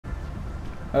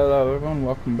Hello everyone,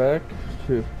 welcome back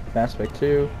to Mass Effect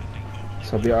 2.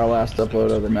 This will be our last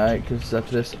upload of the night, because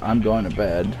after this I'm going to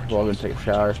bed. We're all going to take a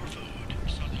shower.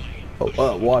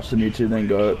 Watch some YouTube, then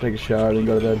go take a shower, then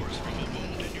go to bed.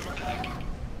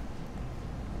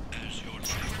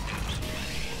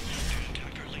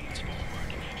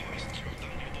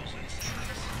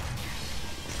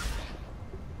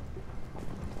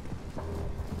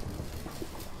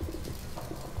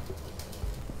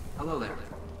 Hello there.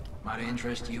 Might I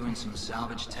interest you in some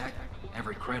salvage tech?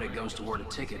 Every credit goes toward a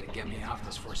ticket to get me off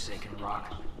this forsaken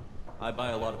rock. I buy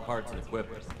a lot of parts and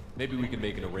equipment. Maybe we can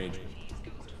make an arrangement.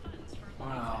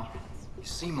 Well, you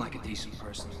seem like a decent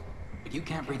person, but you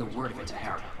can't breathe a word of it to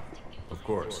Harry. Of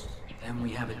course. Then we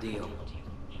have a deal.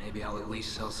 Maybe I'll at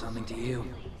least sell something to you.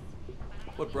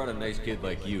 What brought a nice kid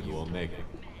like you to Omega?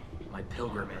 My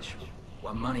pilgrimage.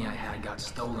 What money I had got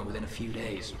stolen within a few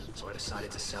days, so I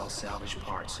decided to sell salvage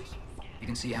parts. You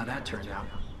can see how that turned out.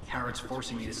 Harrod's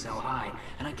forcing me to sell high,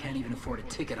 and I can't even afford a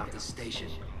ticket off the station.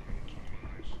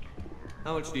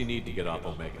 How much do you need to get off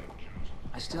Omega?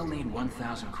 I still need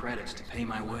 1,000 credits to pay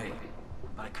my way,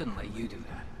 but I couldn't let you do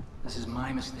that. This is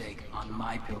my mistake on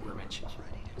my pilgrimage.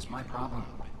 It's my problem.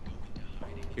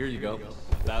 Here you go.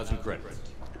 1,000 credits.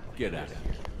 Get out of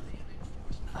here.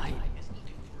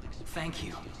 Thank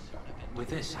you. With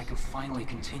this, I can finally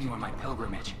continue on my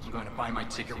pilgrimage. I'm going to buy my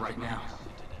ticket right now.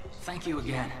 Thank you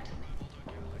again.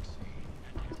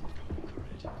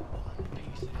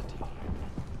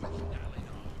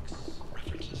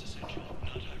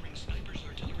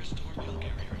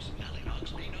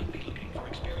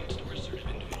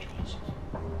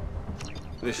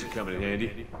 This should come in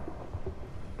handy.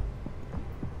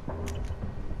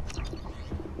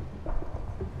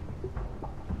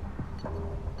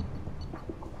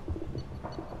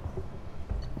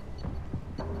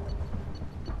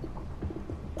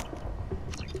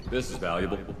 This is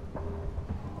valuable.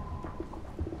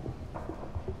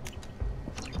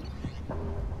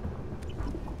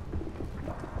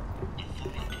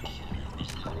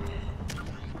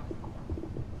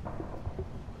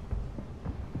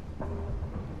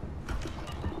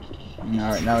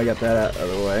 Alright, now we got that out of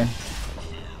the way.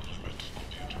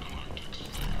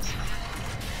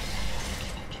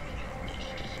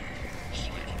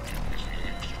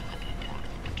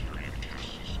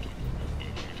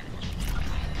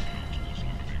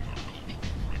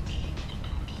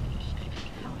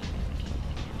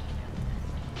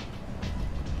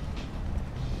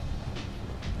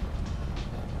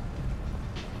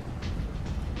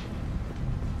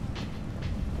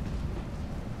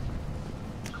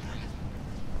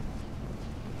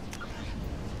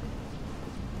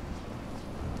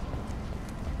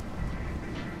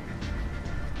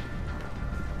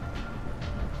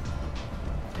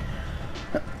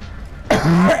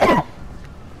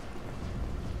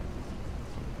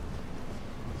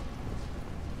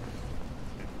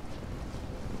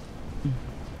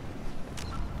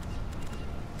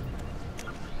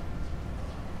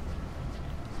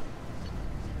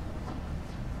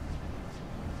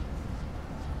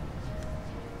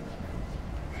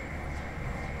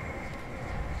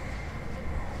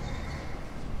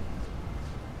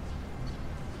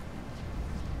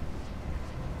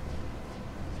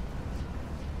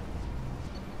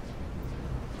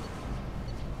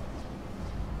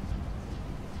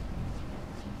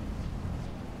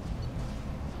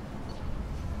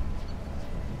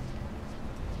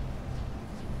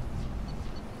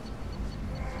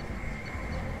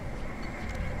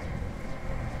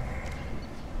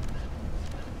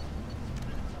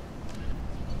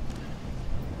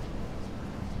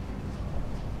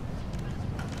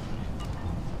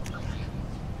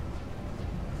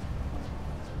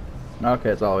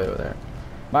 Okay, it's all the way over there.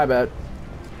 My bad.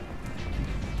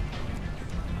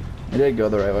 I did go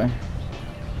the right way.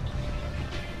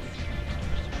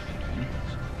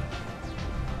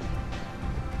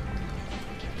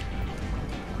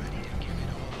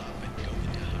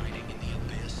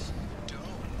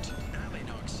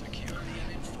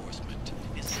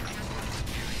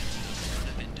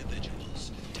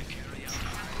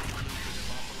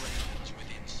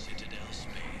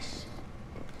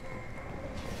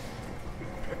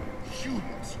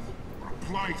 Humans are a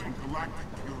blight on galactic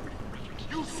purity.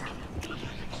 You, sir,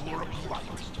 you're a blight.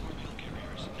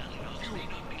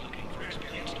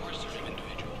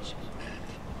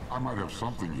 I might have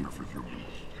something here for humans.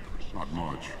 Not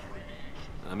much.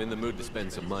 I'm in the mood to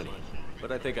spend some money,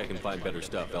 but I think I can find better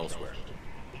stuff elsewhere.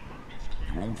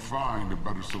 You won't find a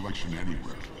better selection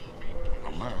anywhere.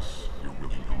 Unless you're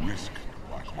willing to risk the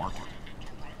black market.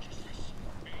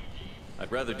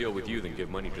 I'd rather deal with you than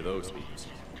give money to those thieves.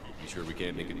 You sure we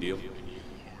can't make a deal?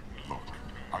 Look,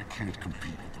 I can't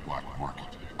compete with the black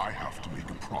market. I have to make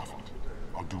a profit.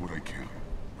 I'll do what I can,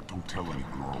 but don't tell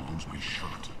anyone or I'll lose my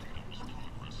shirt.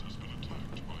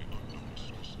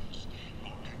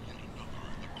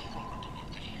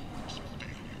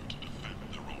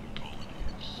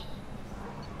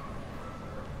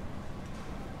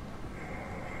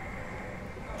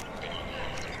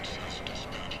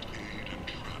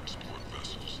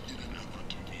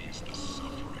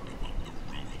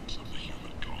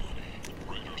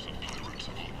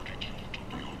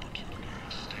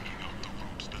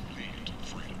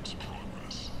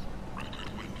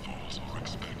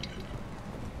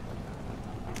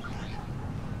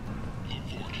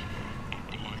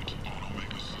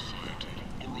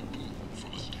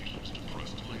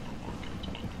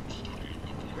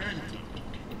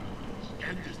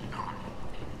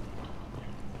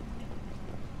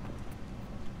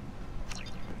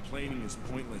 Complaining is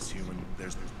pointless, human.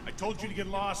 I told you to get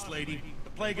lost, lady. The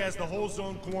plague has the whole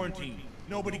zone quarantined.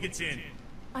 Nobody gets in.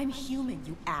 I'm human,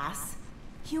 you ass.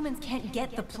 Humans can't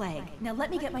get the plague. Now let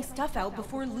me get my stuff out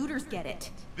before looters get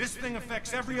it. This thing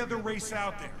affects every other race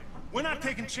out there. We're not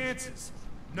taking chances.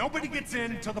 Nobody gets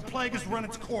in until the plague has run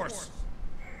its course.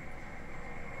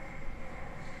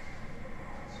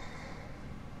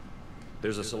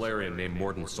 There's a Solarian named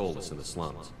Mordin Solus in the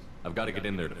slums. I've got to get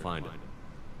in there to find him.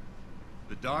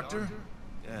 The doctor?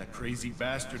 Yeah, crazy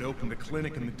bastard opened a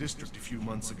clinic in the district a few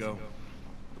months ago.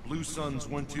 The Blue Suns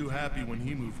weren't too happy when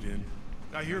he moved in.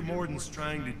 I hear Mordin's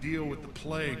trying to deal with the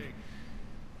plague.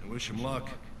 I wish him luck.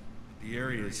 The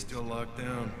area is still locked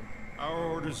down. Our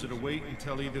orders are to wait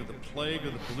until either the plague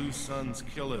or the Blue Suns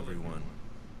kill everyone.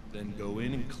 Then go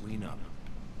in and clean up.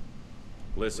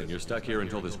 Listen, you're stuck here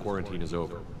until this quarantine is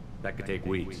over. That could take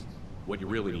weeks. What you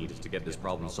really need is to get this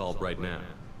problem solved right now.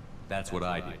 That's what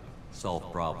I do.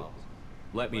 Solve problems.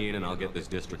 Let me in and I'll get this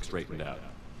district straightened out.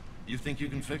 You think you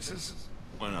can fix this?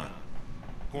 Why not?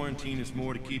 Quarantine is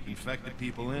more to keep infected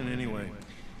people in anyway.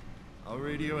 I'll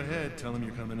radio ahead, tell them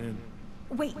you're coming in.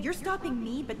 Wait, you're stopping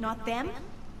me, but not them?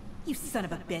 You son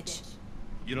of a bitch.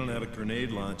 You don't have a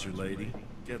grenade launcher, lady.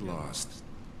 Get lost.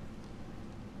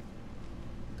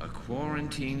 A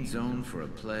quarantine zone for a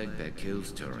plague that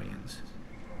kills Turians.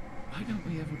 Why don't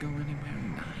we ever go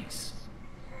anywhere nice?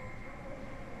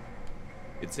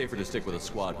 It's safer to stick with a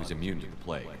squad who's immune to the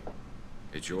plague.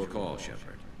 It's your call,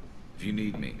 Shepard. If you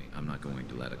need me, I'm not going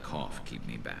to let a cough keep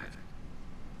me back.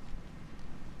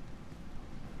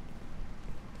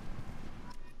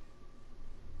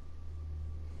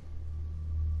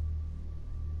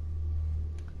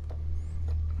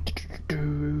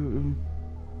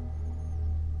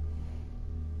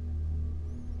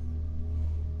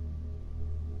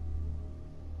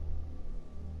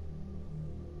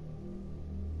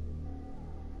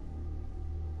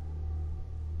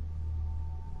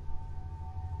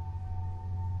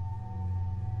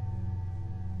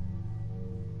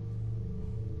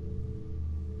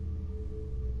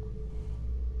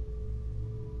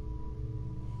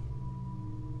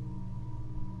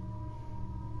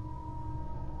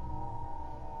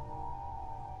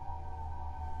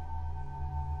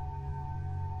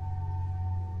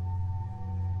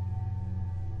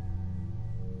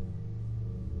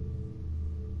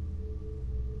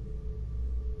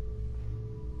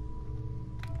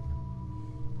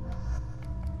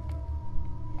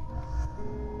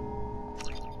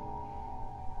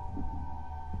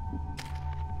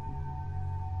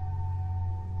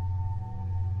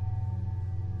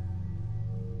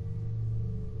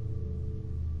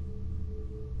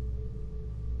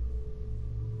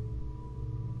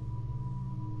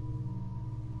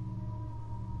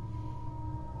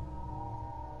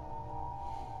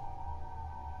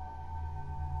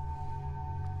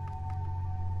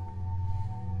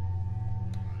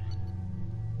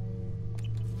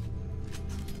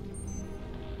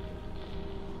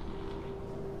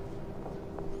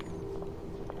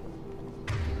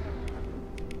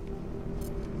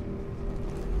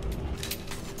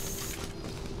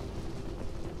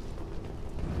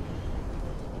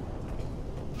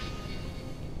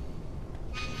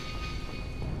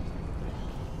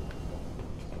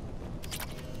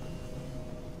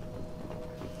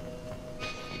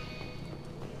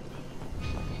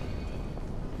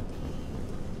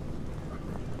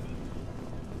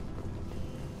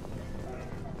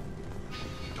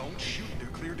 Don't shoot, they're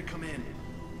cleared to come in.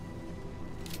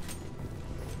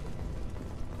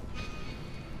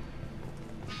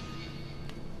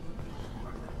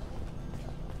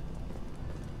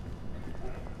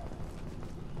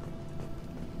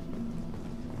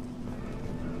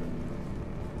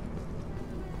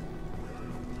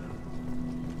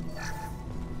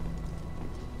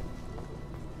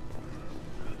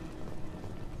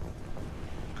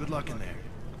 Good luck in there.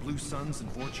 The Blue Suns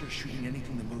and Vorcha are shooting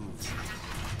anything that moves.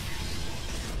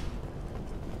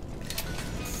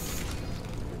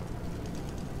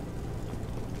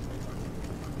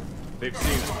 They've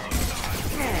seen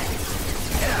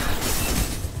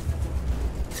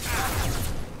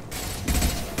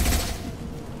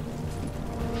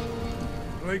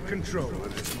Take control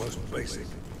of this most basic.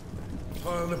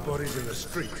 Pile the bodies in the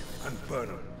street and burn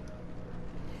them.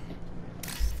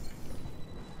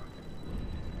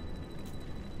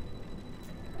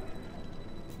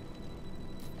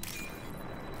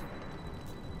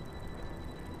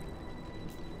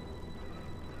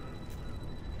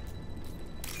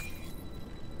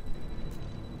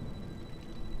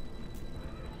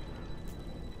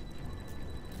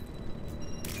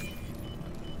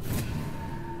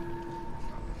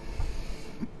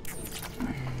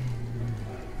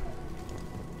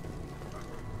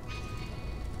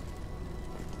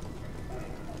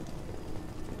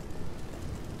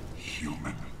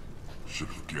 Human. Should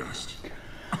have guessed.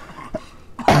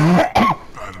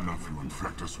 Bad enough you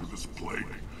infect us with this plague.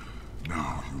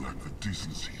 Now you lack the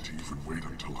decency to even wait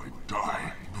until I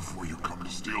die before you come to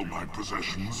steal my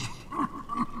possessions.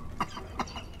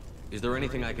 Is there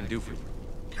anything I can do for you?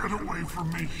 Get away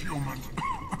from me, human.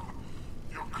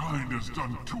 Your kind has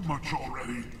done too much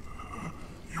already.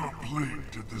 Your plague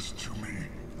did this to me.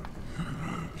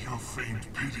 Your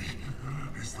faint pity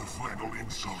is the final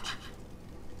insult.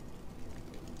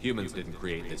 Humans didn't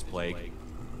create this plague.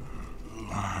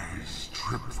 Lies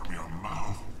drip from your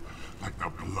mouth like the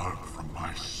blood from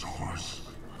my sores.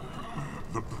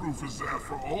 The proof is there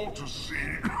for all to see.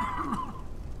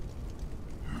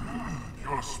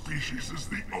 Your species is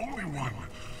the only one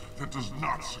that does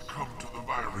not succumb to the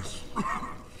virus.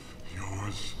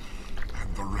 Yours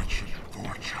and the wretched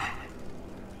Vorcha.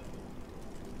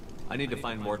 I need to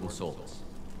find Mordin Solus.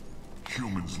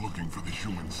 Humans looking for the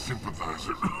human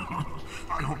sympathizer.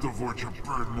 I hope the Vorcha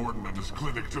burned Mordin and his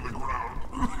clinic to the ground.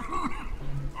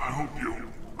 I hope you...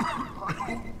 I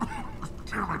hope...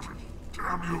 Damn it.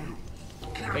 Damn you.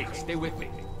 Hey, stay with me.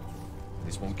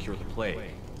 This won't cure the plague,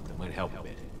 but it might help a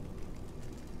bit.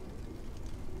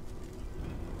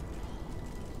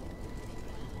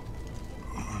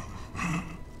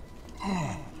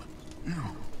 Oh,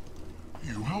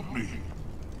 you helped me.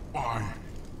 Why?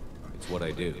 It's what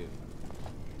I do.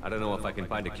 I don't know if I can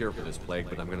find a cure for this plague,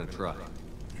 but I'm gonna try.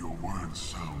 Your words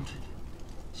sound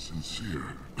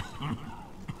sincere.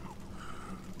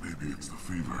 Maybe it's the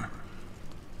fever.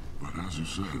 But as you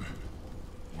said,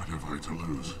 what have I to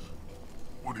lose?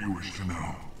 What do you wish to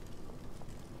know?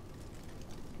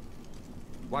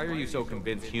 Why are you so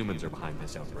convinced humans are behind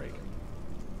this outbreak?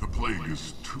 The plague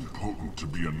is too potent to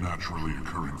be a naturally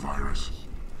occurring virus.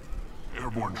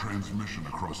 Airborne transmission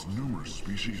across numerous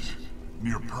species,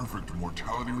 near perfect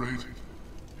mortality rate.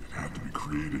 It had to be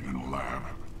created in a lab.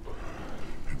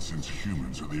 And since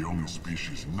humans are the only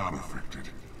species not affected,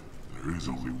 there is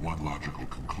only one logical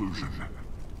conclusion.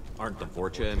 Aren't the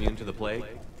Vorcha immune to the plague?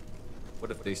 What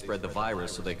if they spread the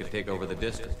virus so they could take over the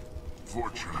district?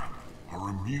 Vorcha are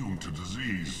immune to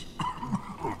disease.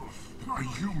 A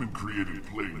human-created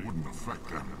plague wouldn't affect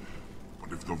them.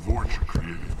 But if the Vorcha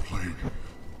created the plague,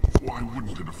 why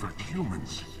wouldn't it affect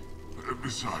humans?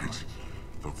 Besides,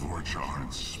 the Vorcha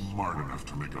aren't smart enough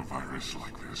to make a virus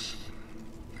like this.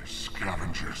 They're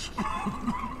scavengers.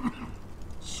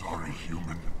 Sorry,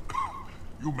 human.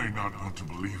 You may not want to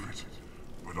believe it,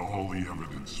 but all the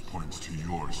evidence points to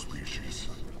your species.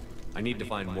 I need to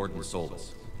find Mordin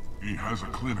Solus. He has a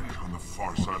clinic on the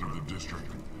far side of the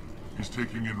district. He's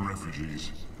taking in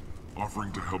refugees,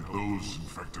 offering to help those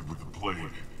infected with the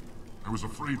plague. I was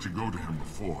afraid to go to him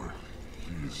before.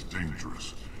 He is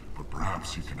dangerous, but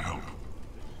perhaps he can help.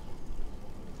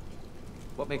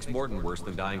 What makes Mordin worse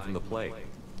than dying from the plague?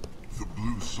 The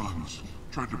Blue Suns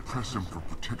tried to press him for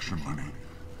protection money.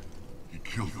 He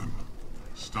killed them,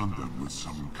 stunned them with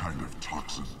some kind of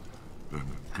toxin, then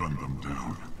gunned them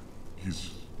down.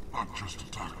 He's not just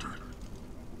a doctor.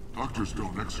 Doctors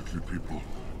don't execute people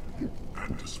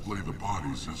and display the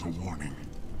bodies as a warning.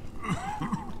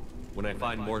 When I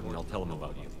find Mordin, I'll tell him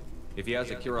about you. If he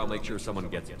has a cure, I'll make sure someone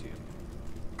gets it to you.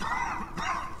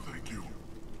 Thank you.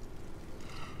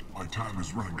 My time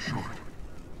is running short,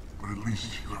 but at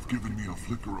least you have given me a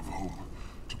flicker of hope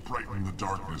to brighten the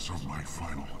darkness of my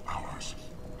final hours.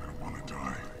 I don't want to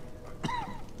die.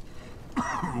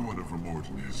 Whatever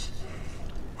Mordin is,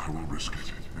 I will risk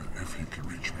it if he can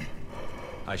reach me.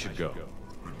 I should go.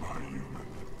 Goodbye, human.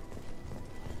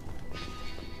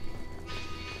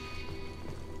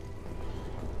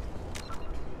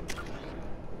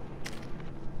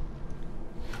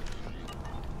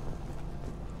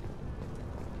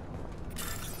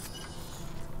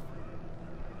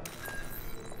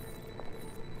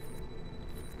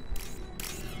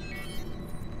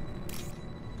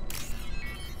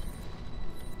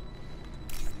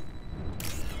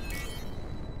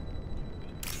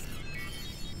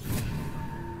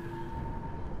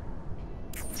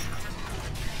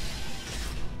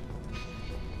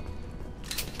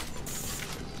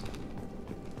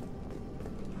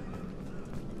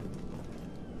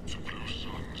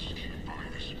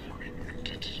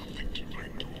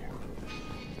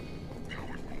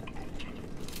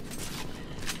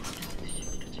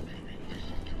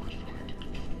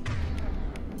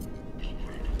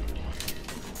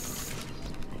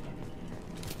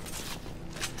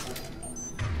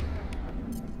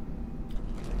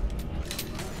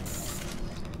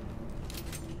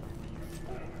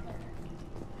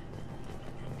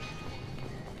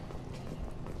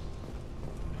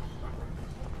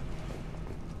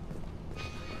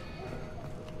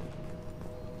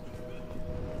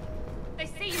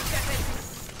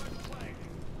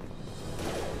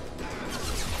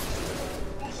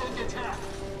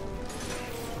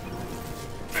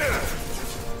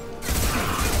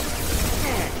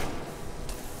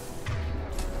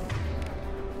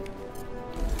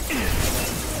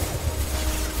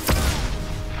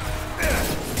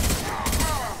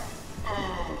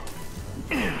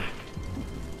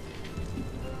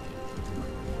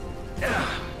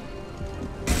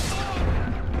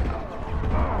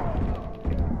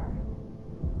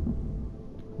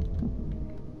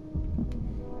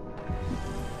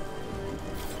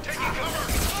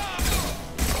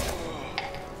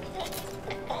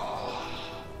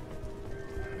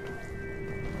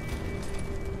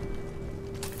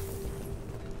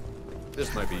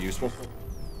 This might be useful.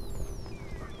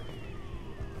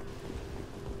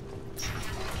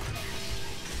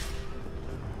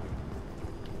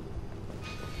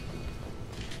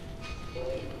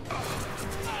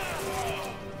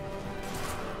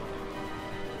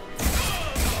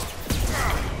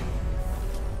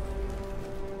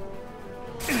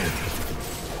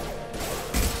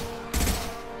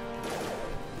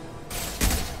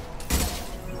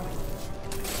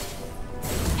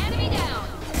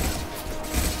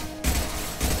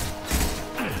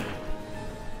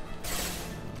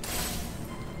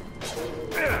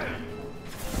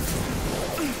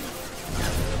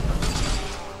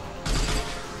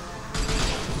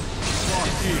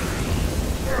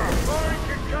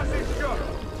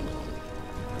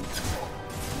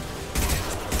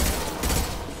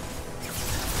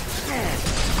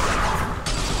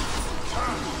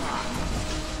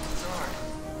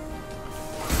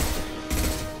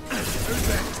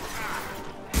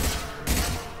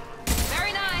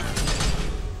 Very nice.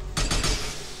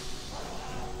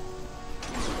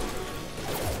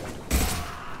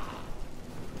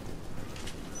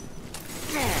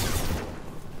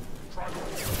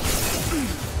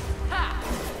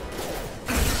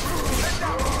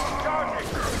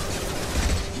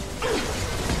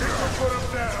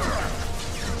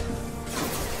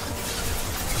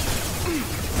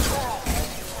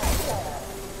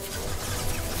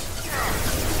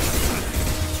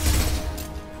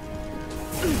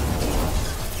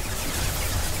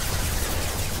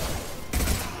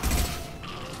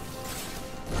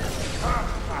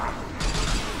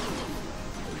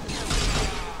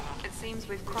 It seems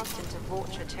we've crossed into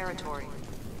Vorcha territory.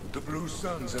 The Blue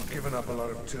Suns have given up a lot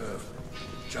of turf.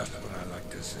 Just what I like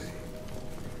to see.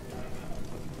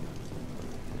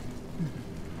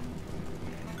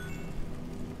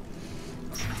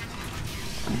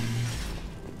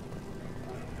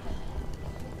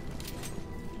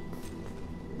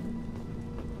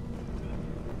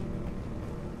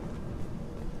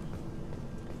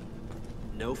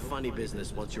 No funny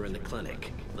business once you're in the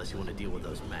clinic, unless you want to deal with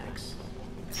those mechs.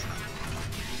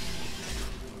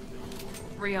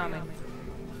 Rearming.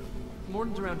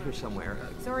 Morden's around here somewhere.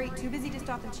 Sorry, too busy to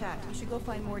stop and chat. You should go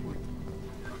find Morden.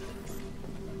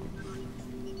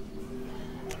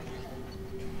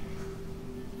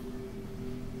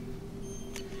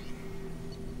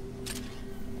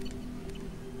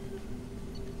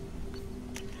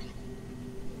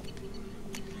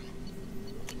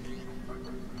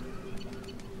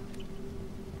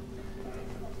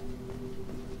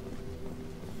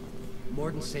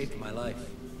 Morden saved my life.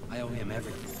 I owe him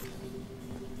everything.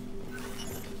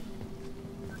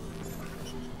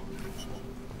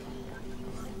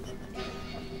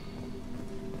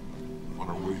 On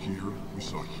our way here, we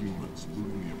saw humans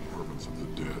looting the apartments of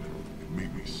the dead. It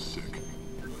made me sick.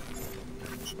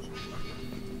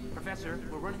 Professor,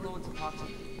 we're running low on some toxin.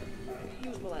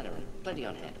 Use Melanorin. Plenty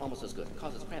on hand. Almost as good.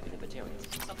 Causes cramping in materials.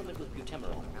 Supplement with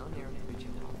butemerol.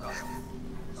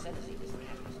 Sedative is the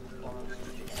catalyst.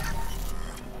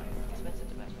 Expensive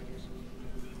to mass produce.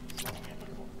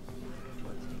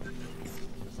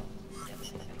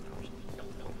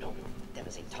 No.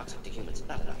 Devastating toxic to humans.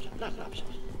 Not an option. Not an option.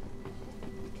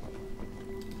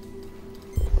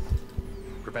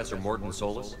 Professor Morden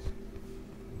Solus?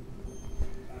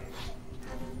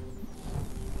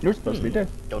 You're supposed to be dead.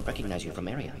 Don't recognize you from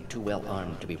area. Too well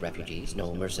armed to be refugees.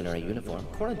 No mercenary uniform.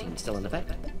 Quarantine still in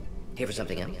effect. Here for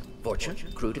something else.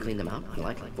 Vorcha? Crew to clean them out?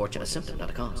 Unlikely. Vorcha a symptom, not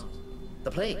a cause.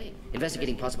 The plague.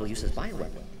 Investigating possible use as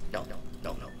bioweapon. No.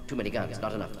 Too many guns,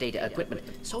 not enough data, equipment.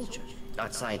 Soldiers,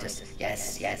 not scientists.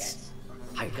 Yes.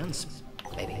 Hired guns,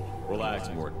 maybe. Relax,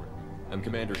 Morden. I'm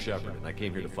Commander Shepard, and I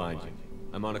came here to find you.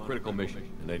 I'm on a critical mission,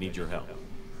 and I need your help.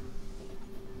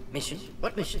 Mission?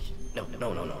 What mission? No.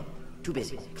 Too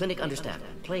busy. Clinic understaffed.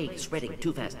 Plague spreading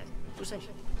too fast. Too safe.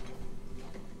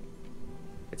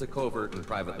 It's a covert and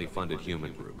privately funded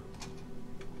human group.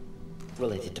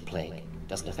 Related to plague.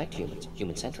 Doesn't affect humans.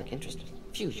 Human-centric interest.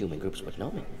 Few human groups would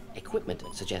know it. Equipment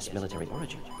suggests military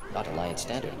origin. Not Alliance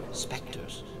standard.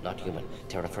 Spectres. Not human.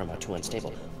 Terra firma too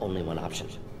unstable. Only one option.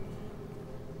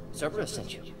 Cerberus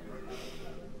sent you.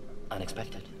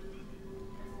 Unexpected.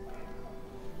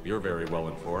 You're very well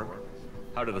informed.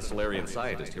 How did a Solarian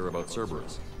scientist hear about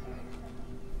Cerberus?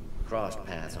 Crossed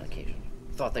paths on occasion.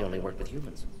 Thought they only worked with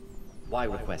humans. Why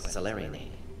request Solarian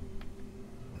aid?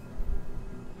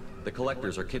 The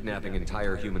Collectors are kidnapping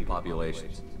entire human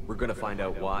populations. We're gonna find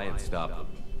out why and stop them.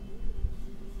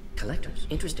 Collectors?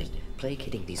 Interesting. Plague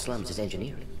hitting these slums is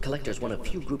engineered. Collectors one of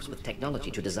few groups with technology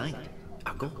to design it.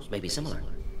 Our goals may be similar.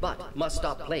 But must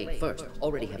stop plague first.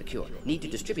 Already have a cure. Need to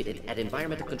distribute it at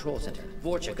Environmental Control Center.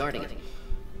 Vorcha guarding it.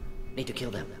 Need to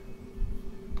kill them.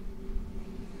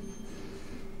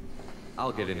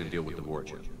 I'll get in and deal with the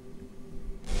Vorcha.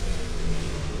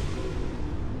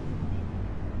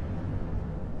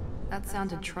 That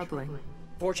sounded troubling.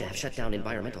 Vorcha have shut down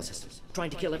environmental systems.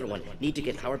 Trying to kill everyone. Need to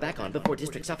get power back on before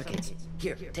District suffocates.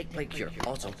 Here, take Plague Cure.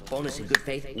 Also, bonus in good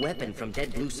faith, weapon from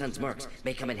dead Blue Sun's mercs.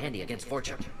 May come in handy against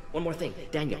Vorcha. One more thing.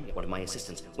 Daniel, one of my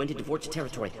assistants, went into Vorcha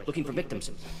territory looking for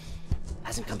victims.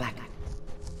 Hasn't come back.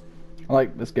 I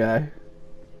like this guy.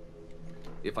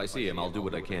 If I see him, I'll do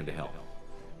what I can to help.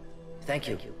 Thank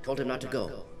you. Told him not to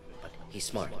go. But he's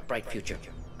smart. Bright future,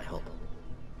 I hope.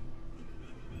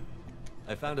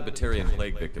 I found a Batarian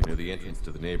plague victim near the entrance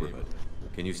to the neighborhood.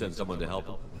 Can you send someone to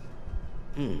help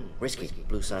him? Risky.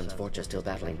 Blue Sun's Vorcha still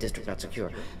battling. District not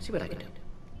secure. See what I can do.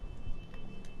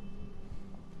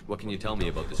 What can you tell me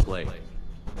about this plague?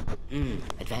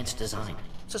 Advanced design.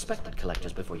 Suspected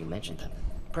collectors before you mentioned them.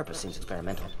 Purpose seems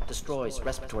experimental. Destroys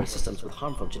respiratory systems with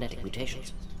harmful genetic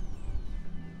mutations.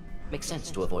 Makes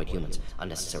sense to avoid humans.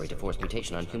 Unnecessary to force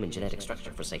mutation on human genetic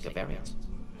structure for sake of variance.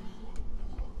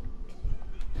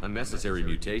 Unnecessary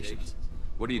mutations?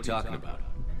 What are you talking about?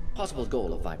 Possible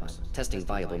goal of virus. Testing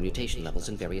viable mutation levels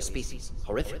in various species.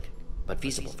 Horrific, but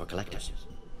feasible for collectors.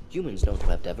 Humans known to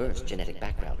have diverse genetic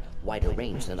background, wider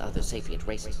range than other sapient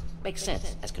races. Makes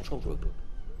sense as control group.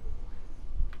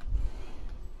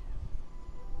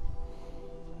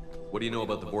 What do you know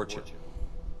about the Vorcha?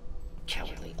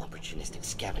 Cowardly, opportunistic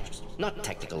scavengers. Not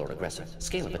tactical or aggressive.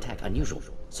 Scale of attack unusual.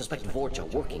 Suspect Vorcha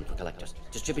working for collectors.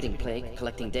 Distributing plague,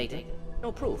 collecting data.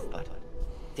 No proof, but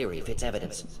theory fits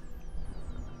evidence.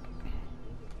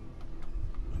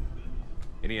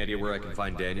 Any idea where I can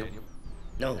find Daniel?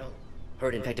 No.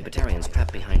 Heard infected Batarians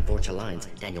trapped behind Vorcha lines.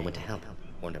 Daniel went to help.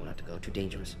 Warned him not to go. Too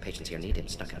dangerous. Patients here need him.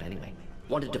 Snuck out anyway.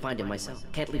 Wanted to find him myself.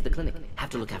 Can't leave the clinic. Have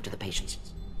to look after the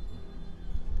patients.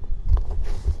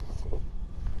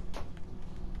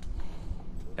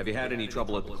 Have you had any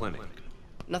trouble at the clinic?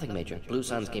 Nothing major. Blue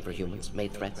Suns came for humans,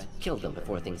 made threats, killed them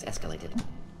before things escalated.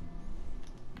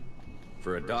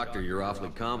 For a doctor, you're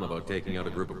awfully calm about taking out a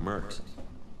group of mercs.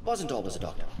 Wasn't always a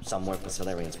doctor. Some work with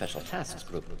Salarian Special Tasks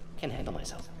Group. Can handle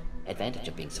myself. Advantage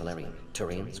of being Salarian.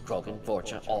 Turians, Krogan,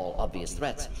 Vorcha, all obvious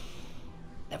threats.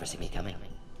 Never see me coming.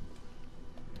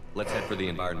 Let's head for the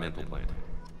environmental plant.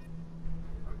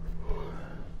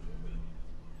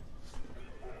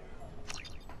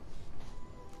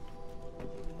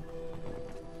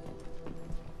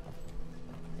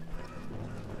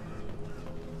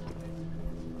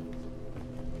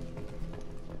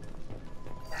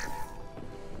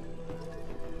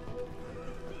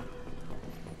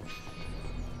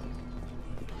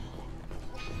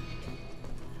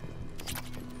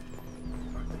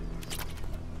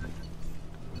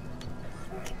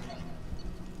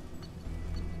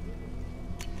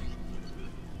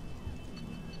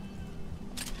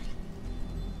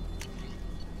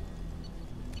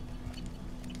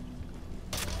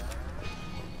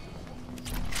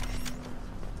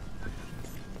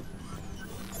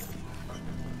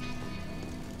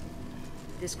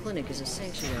 This clinic is a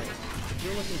sanctuary. If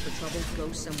you're looking for trouble,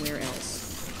 go somewhere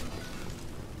else.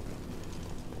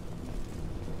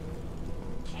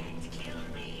 Can't kill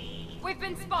me. We've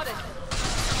been spotted.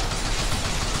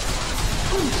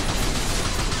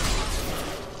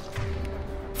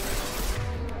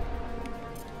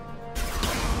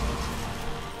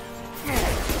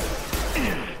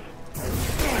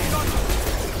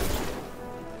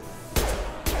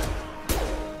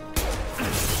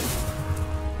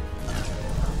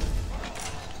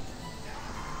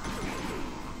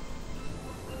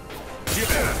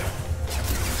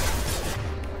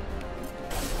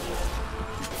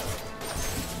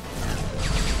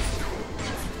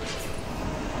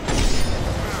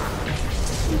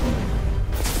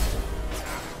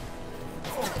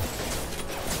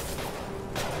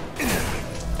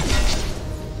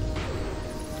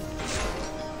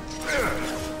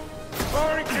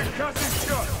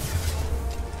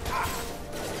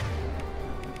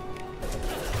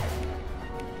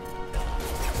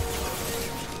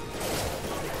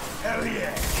 Hell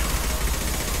yeah!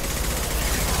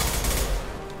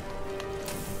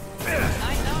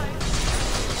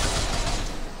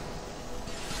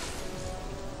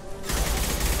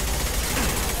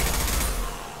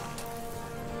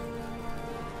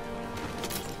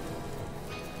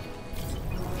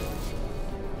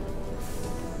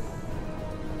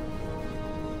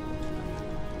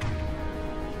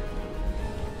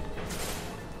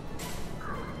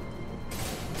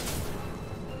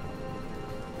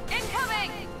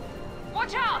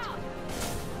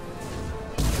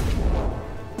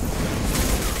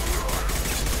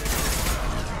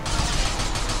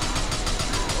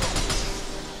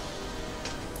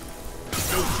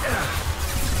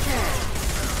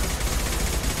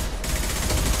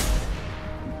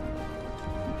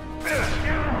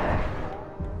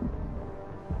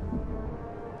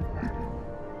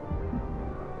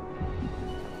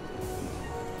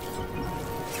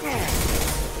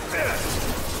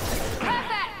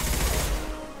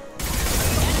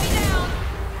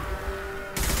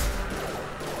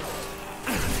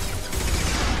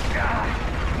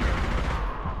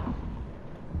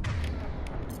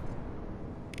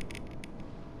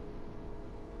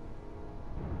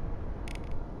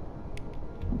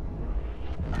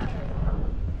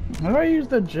 How do I use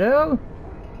the gel?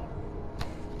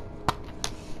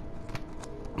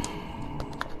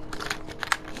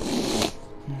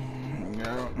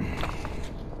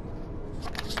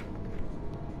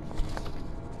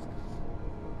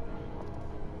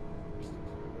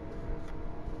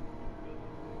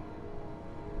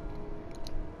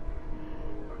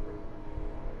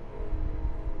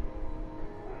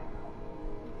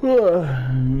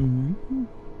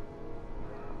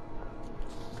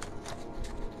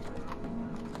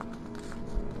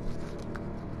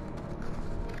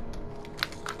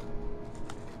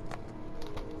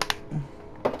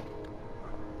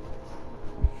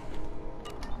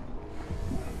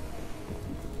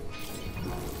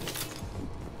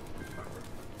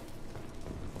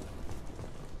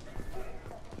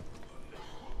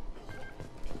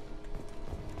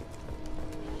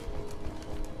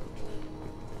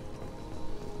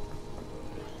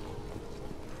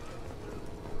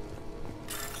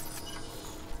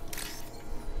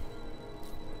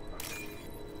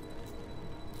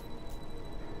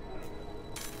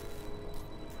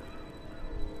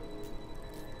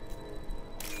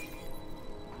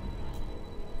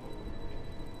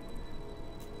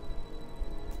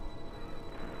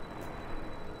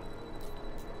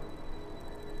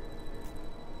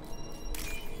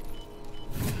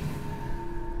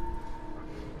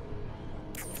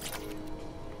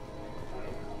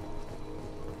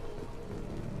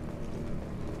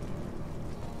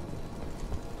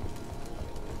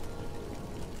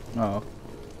 Oh,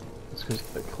 it's because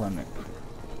of the clinic.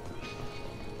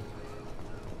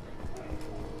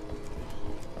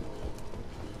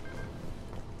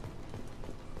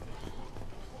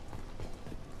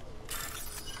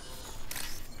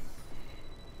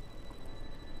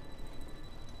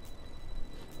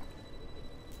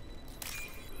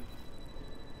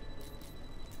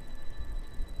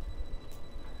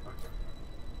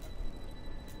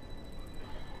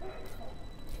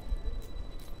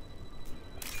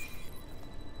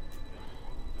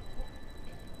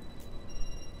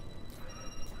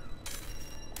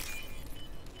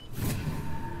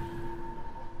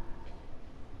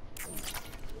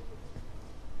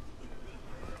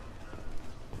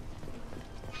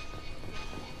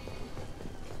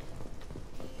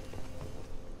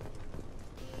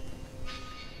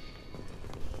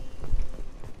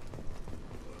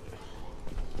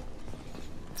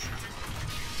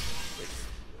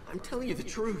 I'm telling you the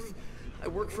truth. I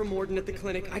work for Morden at the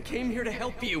clinic. I came here to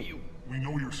help you. We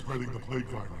know you're spreading the plague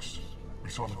virus. We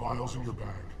saw the vials in your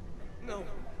bag. No,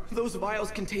 those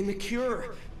vials contain the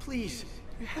cure. Please,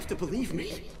 you have to believe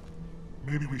me.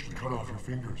 Maybe we should cut off your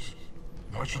fingers.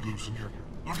 That should loosen your...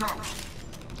 Look out!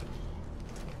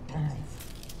 Don't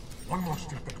move. One more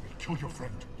step that could kill your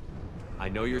friend. I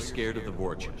know you're scared of the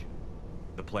Vorcha,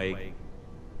 the plague,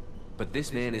 but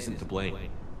this man isn't to blame.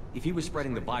 If he was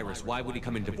spreading the virus, why would he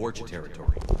come into Vorcha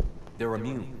territory? They're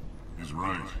immune. He's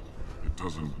right. It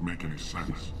doesn't make any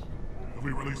sense. If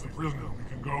we release the prisoner, we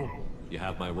can go. You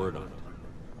have my word on it.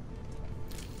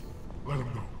 Let him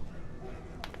go.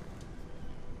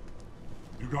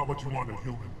 You got what you wanted,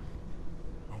 human.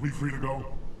 Are we free to go?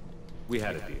 We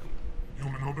had a deal.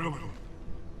 Human mobility.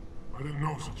 I didn't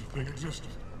know such a thing existed.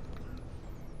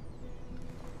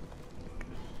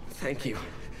 Thank you.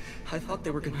 I thought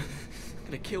they were gonna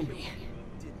kill me.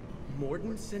 Did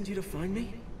Morden send you to find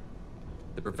me?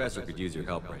 The professor could use your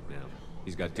help right now.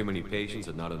 He's got too many patients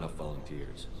and not enough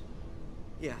volunteers.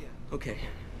 Yeah, okay.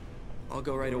 I'll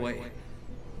go right away.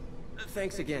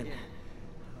 Thanks again.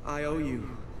 I owe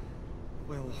you...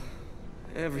 well,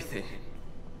 everything.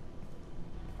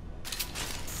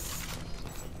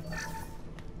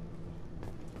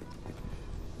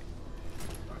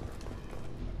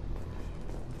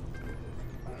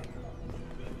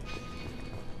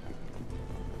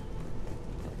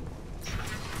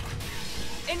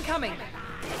 Incoming!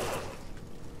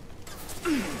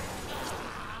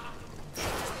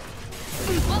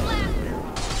 One left!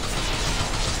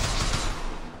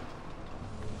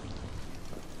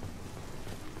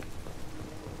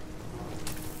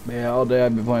 Yeah, all day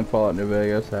I've been playing Fallout New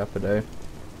Vegas, half a day.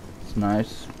 It's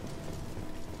nice.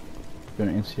 Doing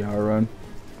an NCR run.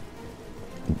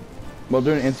 Well,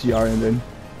 doing an NCR and then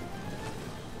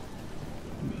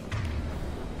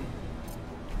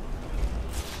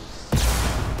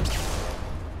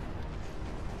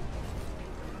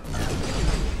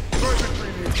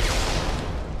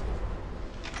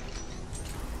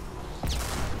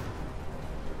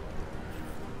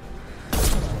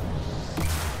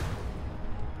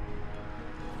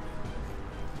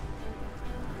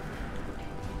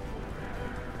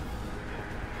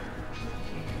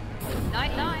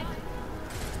Night, night.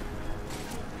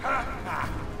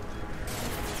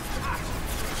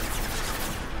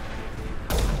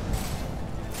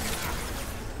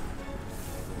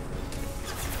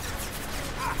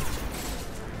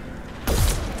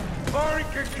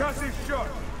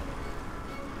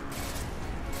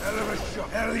 Hell of a shot.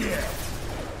 Hell yeah.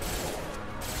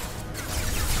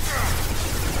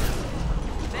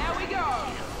 There we go!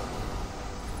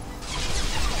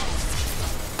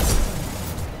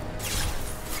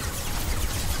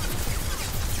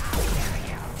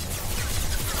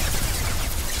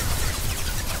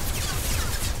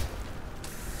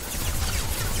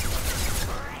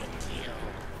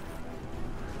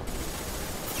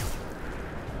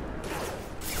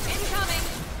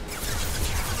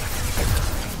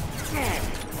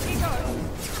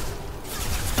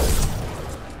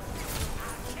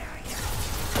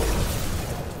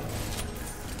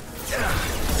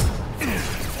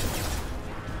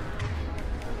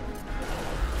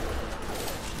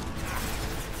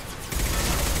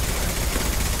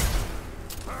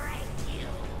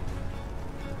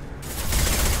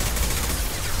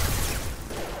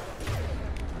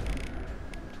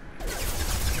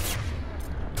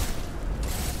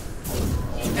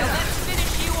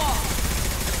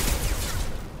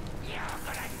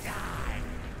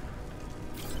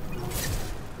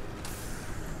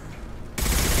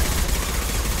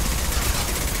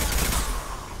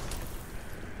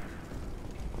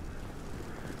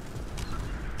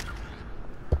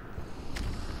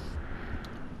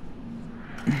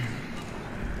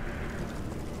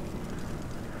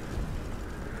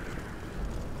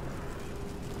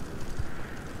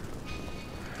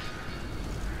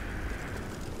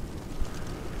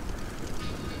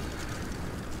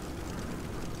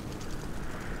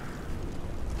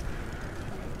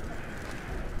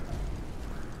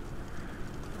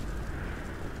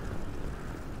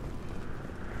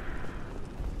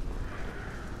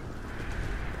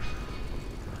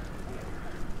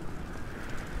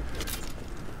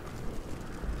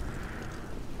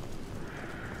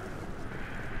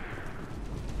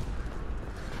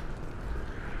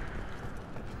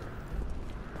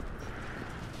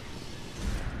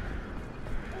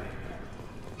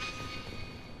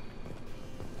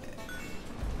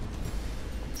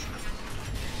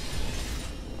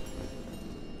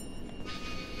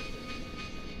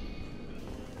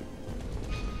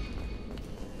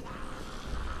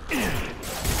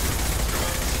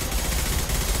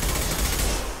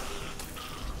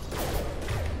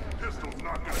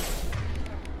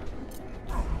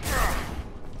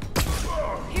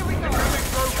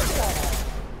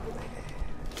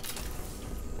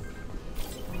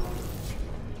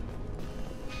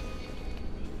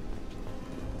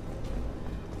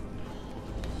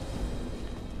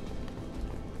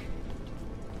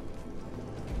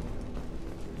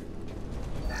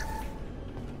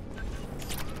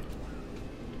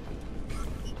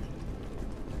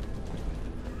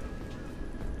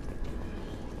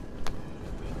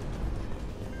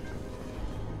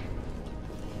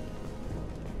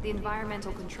 The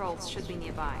environmental controls should be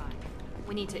nearby.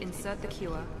 We need to insert the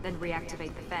cure, then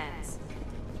reactivate the fans.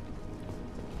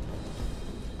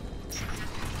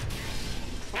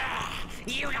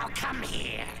 You don't come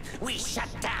here. We shut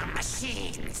down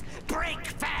machines, break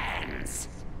fans.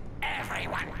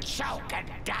 Everyone choke and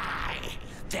die.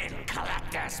 Then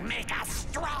collectors make us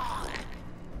strong.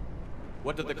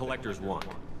 What do the collectors want?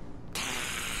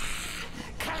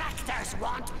 Collectors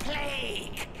want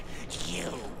plague.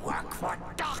 You work for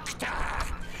Doctor.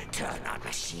 Turn on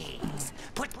machines.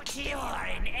 Put cure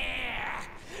in air.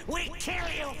 We kill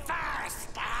you first.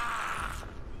 Ah.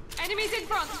 Enemies in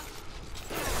front.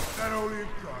 That only in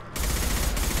front.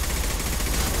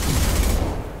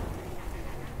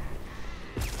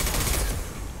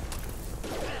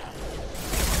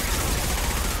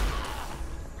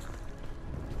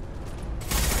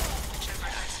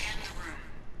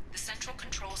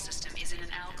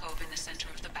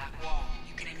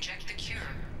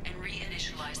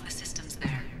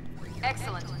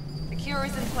 Excellent. The cure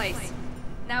is in place.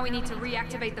 Now we need to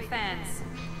reactivate the fans.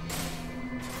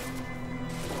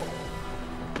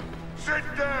 Sit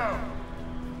down!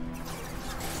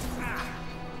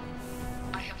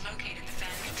 I have located the fan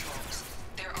controls.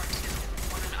 There are two,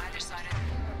 one on either side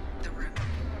of the room.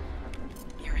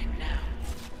 You're in now.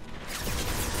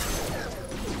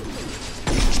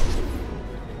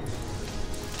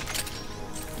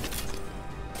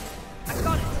 I've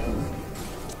got it!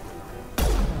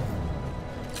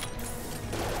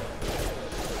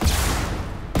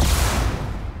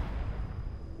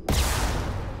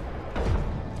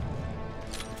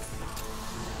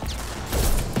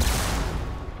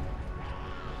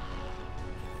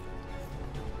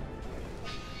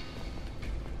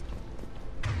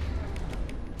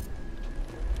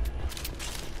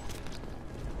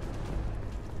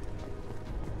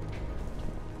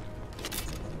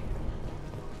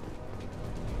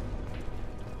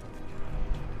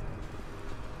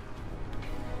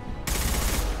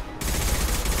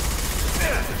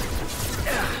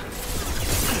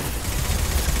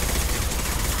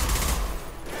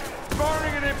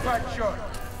 shot.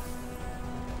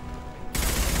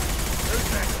 Who's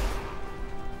next?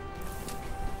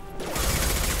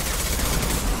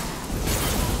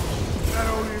 Is that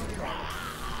all you've got?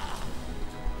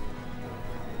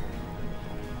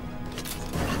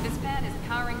 This fan is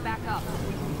powering back up.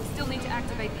 We still need to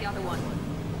activate the other one.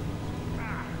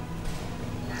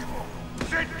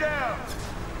 Sit down!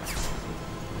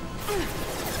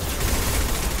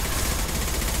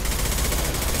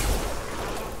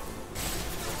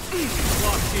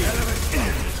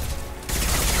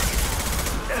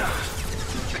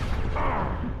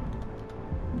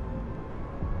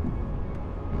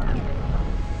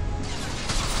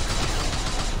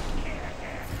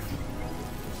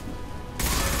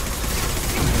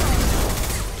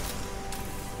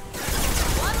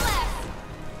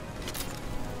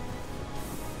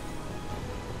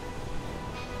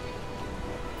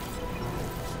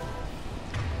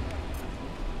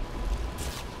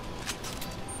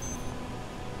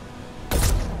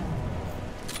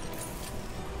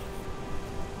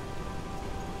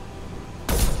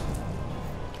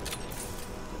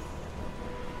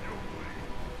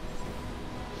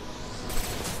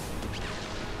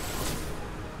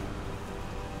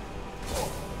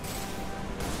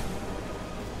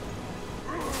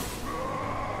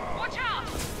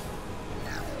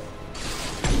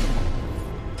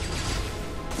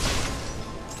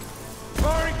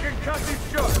 Concussive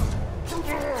shot!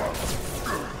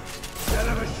 Hell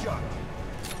of a shot!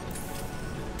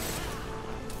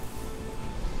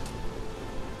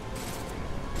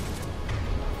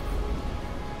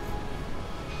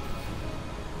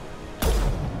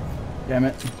 Damn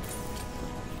it.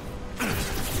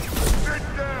 Sit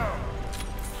down!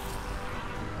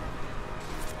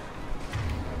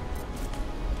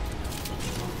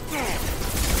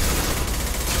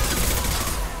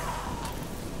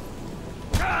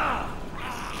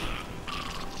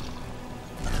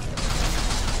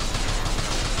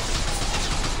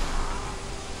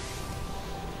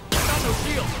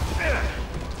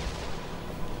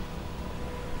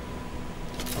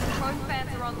 Chrome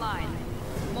fans are online.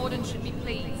 Morden should be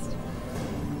pleased.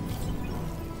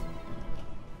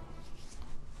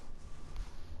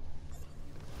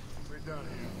 We're done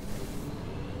here.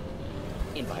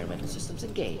 Environmental systems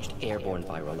engaged. Airborne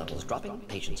viral levels dropping.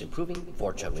 Patients improving.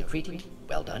 Vorcha retreating.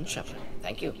 Well done, Shepard.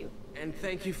 Thank you. And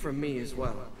thank you from me as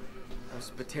well.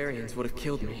 Those Batarians would have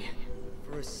killed me.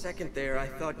 For a second there, I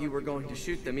thought you were going to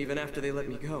shoot them even after they let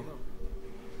me go.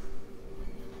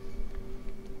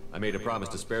 I made a promise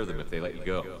to spare them if they let you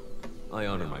go. I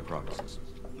honor my promises.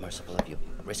 Merciful of you.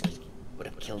 Risky. Would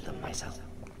have killed them myself.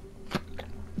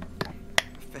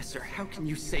 Professor, how can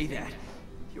you say that?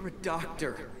 You're a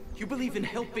doctor. You believe in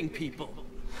helping people.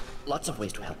 Lots of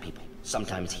ways to help people.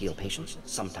 Sometimes heal patients,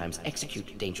 sometimes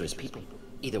execute dangerous people.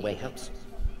 Either way helps.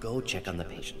 Go check on the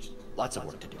patients. Lots of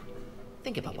work to do.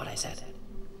 Think about what I said.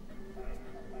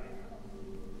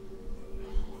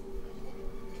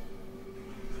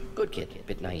 Good kid, a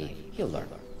bit naive. He'll learn.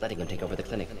 Letting him take over the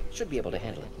clinic should be able to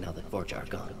handle it now that Vorcha are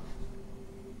gone.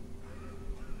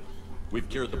 We've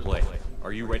cured the plague.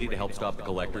 Are you ready to help stop the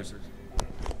collectors?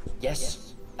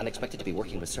 Yes. Unexpected to be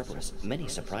working with Cerberus. Many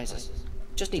surprises.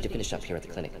 Just need to finish up here at the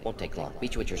clinic. Won't take long.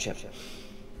 Meet you at your ship.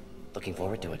 Looking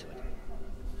forward to it.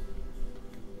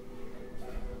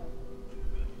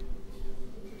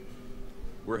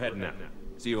 We're heading out.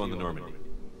 See you on the Normandy.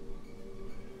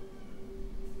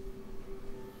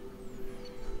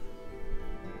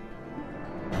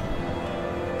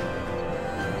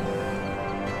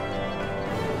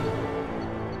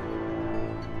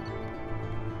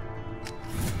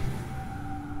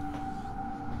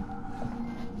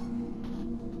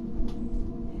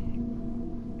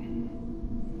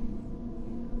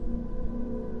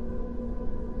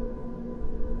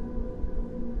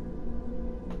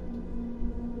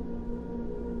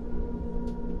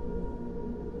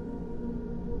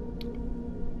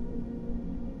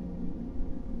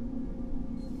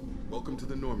 Welcome to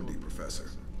the Normandy, Professor.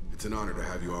 It's an honor to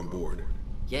have you on board.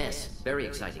 Yes, very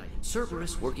exciting.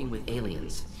 Cerberus working with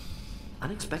aliens.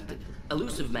 Unexpected.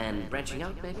 Elusive man branching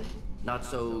out, maybe? Not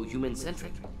so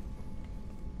human-centric.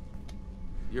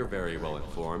 You're very well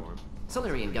informed.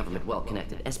 Solarian government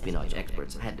well-connected espionage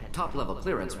experts had top-level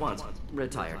clearance once.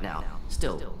 Retired now.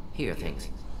 Still, hear things.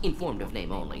 Informed of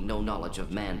name only, no knowledge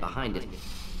of man behind it.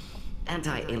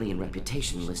 Anti-alien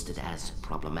reputation listed as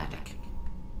problematic.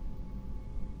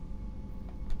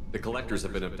 The collectors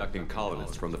have been abducting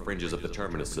colonists from the fringes of the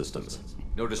Terminus systems.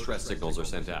 No distress signals are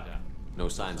sent out. No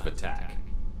signs of attack.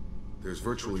 There's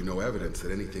virtually no evidence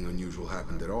that anything unusual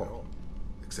happened at all.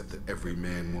 Except that every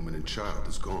man, woman, and child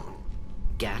is gone.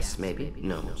 Gas, maybe?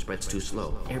 No, spreads too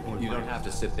slow. Airborne. You don't have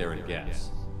to sit there and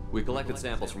guess. We collected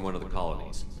samples from one of the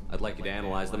colonies. I'd like you to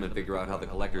analyze them and figure out how the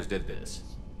collectors did this.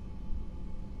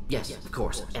 Yes, of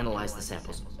course. Analyze the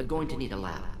samples. Going to need a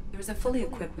lab. There's a fully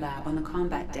equipped lab on the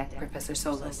combat deck, Professor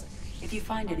Solis. If you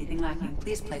find anything lacking,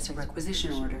 please place a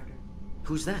requisition order.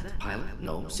 Who's that? Pilot?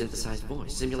 No. Synthesized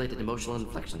voice. Simulated emotional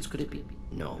inflections. Could it be?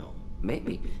 No.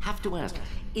 Maybe. Have to ask.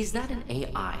 Is that an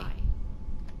AI?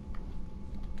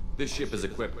 This ship is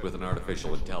equipped with an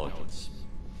artificial intelligence.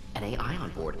 An AI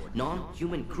on board?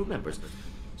 Non-human crew members?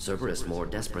 Cerberus more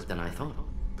desperate than I thought.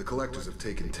 The collectors have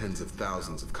taken tens of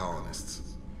thousands of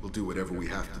colonists. We'll do whatever we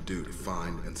have to do to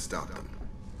find and stop them.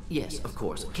 Yes, of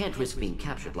course. Can't risk being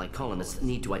captured like colonists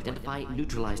need to identify,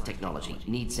 neutralize technology,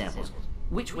 need samples.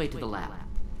 Which way to the lab?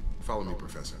 Follow me,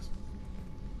 Professor.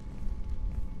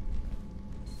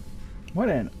 What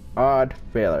an odd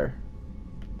failure.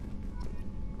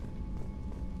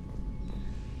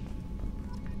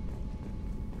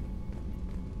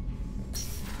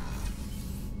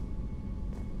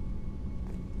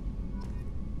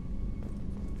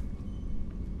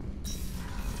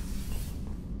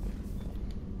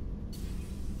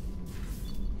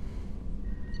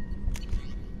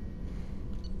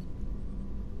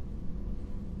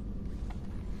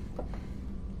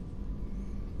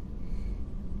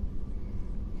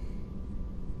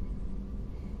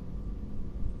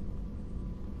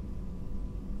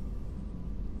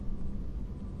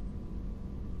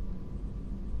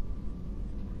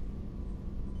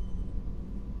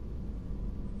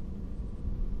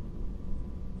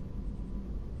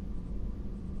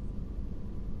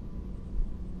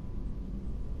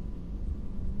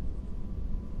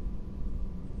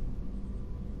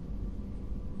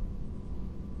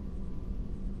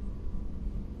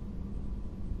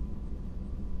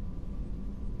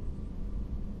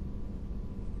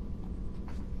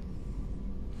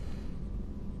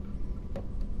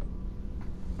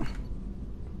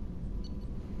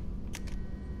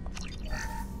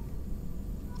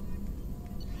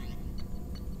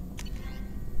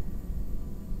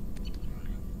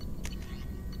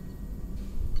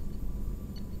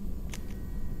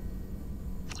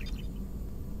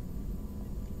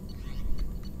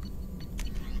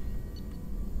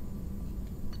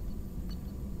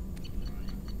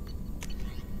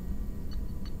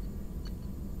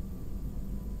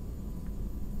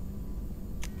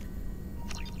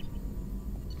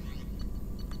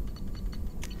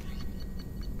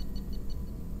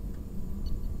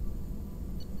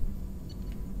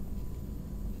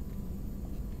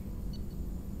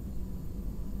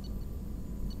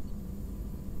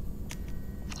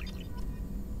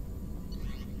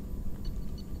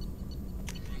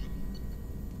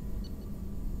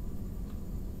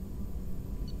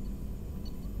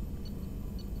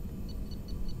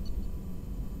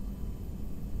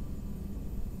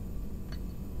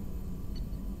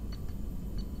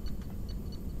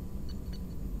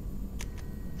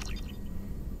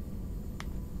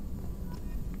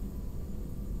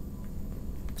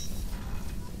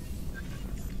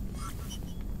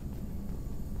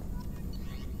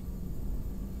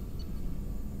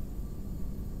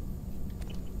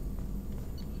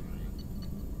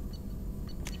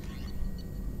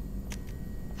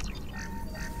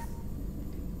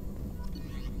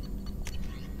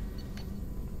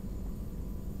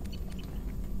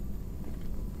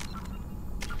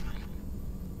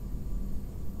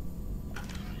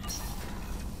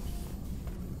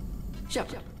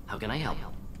 Shepard, how can I help?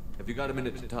 Have you got a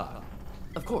minute to talk?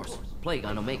 Of course. Plague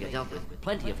on Omega dealt with.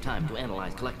 Plenty of time to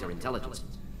analyze collector intelligence.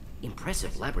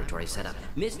 Impressive laboratory setup.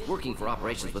 Missed working for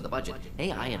operations with a budget.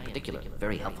 AI in particular.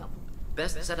 Very helpful.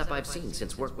 Best setup I've seen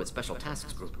since work with Special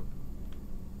Tasks Group.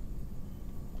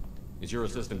 Is your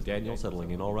assistant Daniel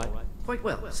settling in all right? Quite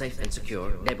well. Safe and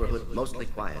secure. Neighborhood mostly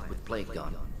quiet with Plague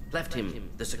gone. Left him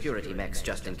the security mechs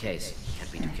just in case.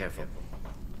 Can't be too careful.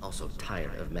 Also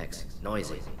tired of mechs.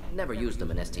 Noisy. Never used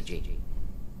them in STG.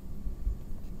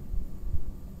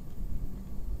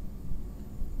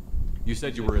 You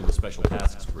said you were in the Special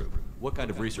Tasks Group. What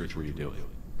kind of research were you doing?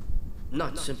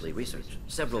 Not simply research.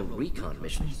 Several recon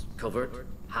missions. Covert,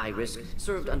 high risk,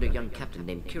 served under a young captain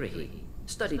named Kirahi.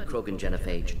 Studied Krogan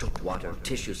genophage, took water,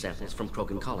 tissue samples from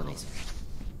Krogan colonies.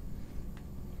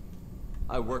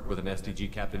 I worked with an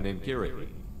STG captain named Kirahi.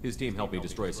 His team helped me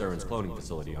destroy Saren's cloning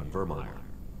facility on Vermeer.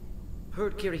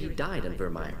 Heard Kirahi died on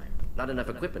Vermeer. Not enough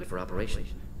equipment for operation.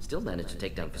 Still managed to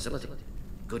take down facility.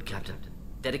 Good captain.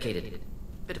 Dedicated.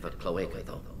 Bit of a cloaca,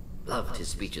 though. Loved his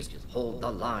speeches. Hold the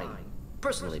line.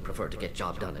 Personally prefer to get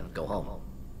job done and go home.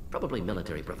 Probably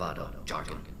military bravado,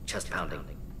 jargon, chest pounding.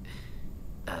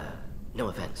 No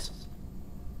offense.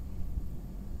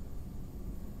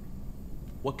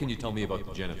 What can you tell me about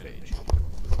the genophage?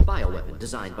 Bioweapon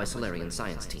designed by Solarian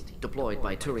science team, deployed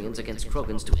by Turians against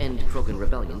Krogans to end Krogan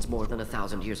rebellions more than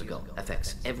 1,000 years ago.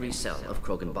 Affects every cell of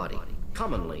Krogan body.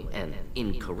 Commonly and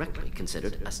incorrectly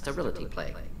considered a sterility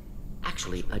plague.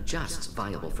 Actually adjusts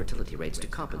viable fertility rates to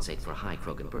compensate for a high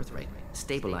Krogan birth rate.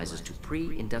 Stabilizes to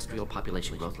pre-industrial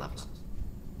population growth levels.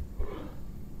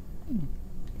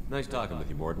 Nice talking with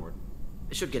you, Mordin.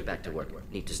 Should get back to work.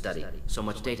 Need to study. So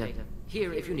much data.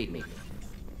 Here if you need me.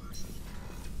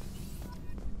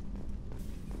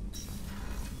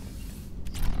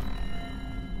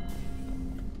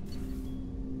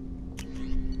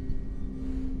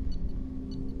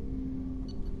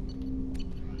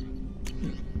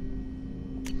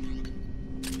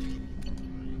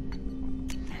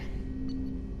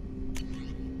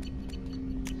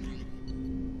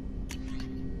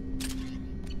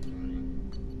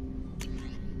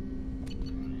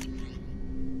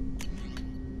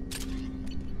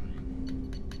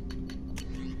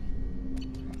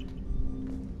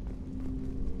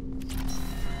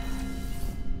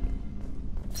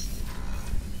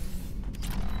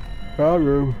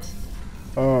 Room.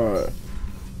 Alright.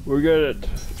 We get it.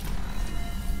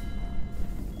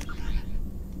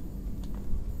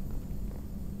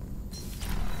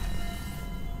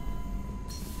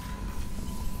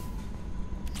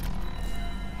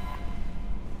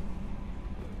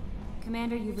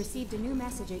 Commander, you've received a new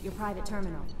message at your private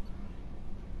terminal.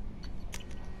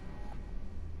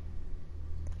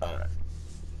 Alright.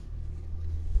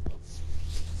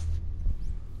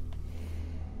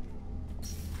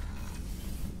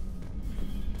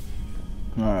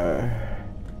 Alright.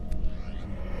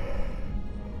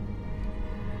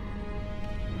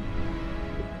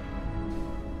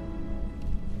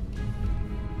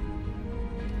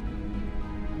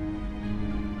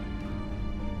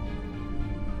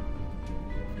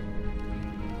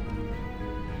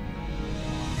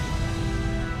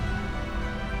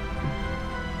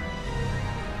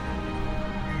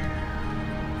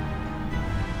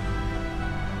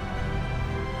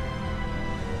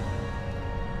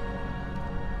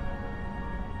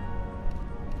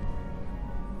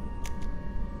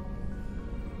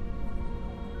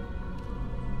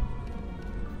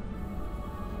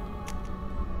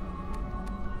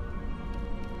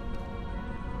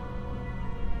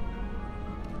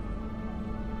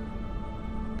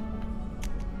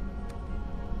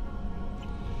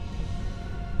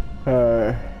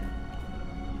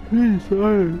 He's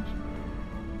fired.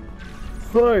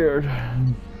 Fired.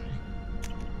 Alright.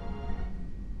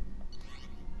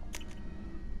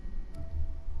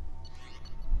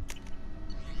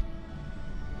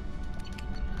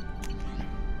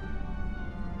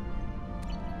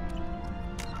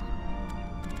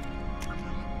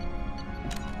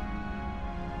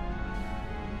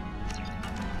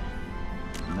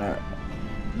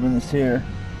 When it's here.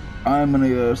 I'm gonna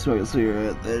go smoke a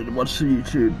cigarette, then watch some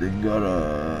YouTube, then go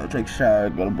to take a shower,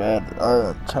 go to bed.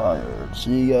 I'm tired.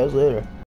 See you guys later.